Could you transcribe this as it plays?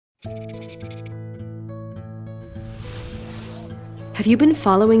Have you been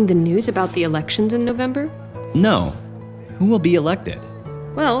following the news about the elections in November? No. Who will be elected?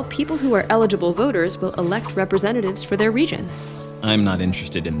 Well, people who are eligible voters will elect representatives for their region. I'm not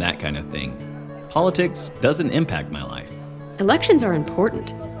interested in that kind of thing. Politics doesn't impact my life. Elections are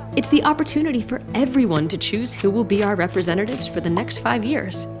important. It's the opportunity for everyone to choose who will be our representatives for the next 5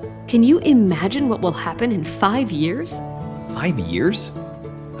 years. Can you imagine what will happen in 5 years? 5 years?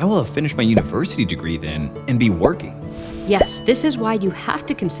 I will have finished my university degree then and be working. Yes, this is why you have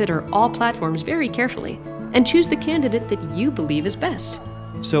to consider all platforms very carefully and choose the candidate that you believe is best.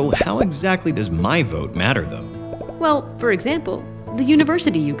 So how exactly does my vote matter, though? Well, for example, the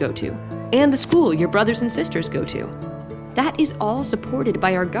university you go to and the school your brothers and sisters go to. That is all supported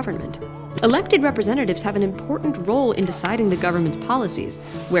by our government. Elected representatives have an important role in deciding the government's policies,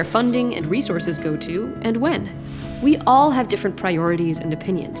 where funding and resources go to, and when. We all have different priorities and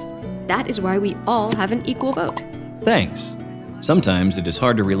opinions. That is why we all have an equal vote. Thanks. Sometimes it is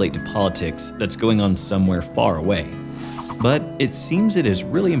hard to relate to politics that's going on somewhere far away. But it seems it is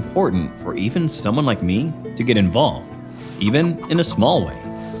really important for even someone like me to get involved, even in a small way.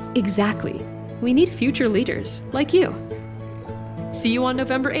 Exactly. We need future leaders like you. See you on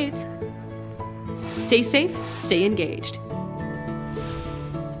November 8th. Stay safe, stay engaged.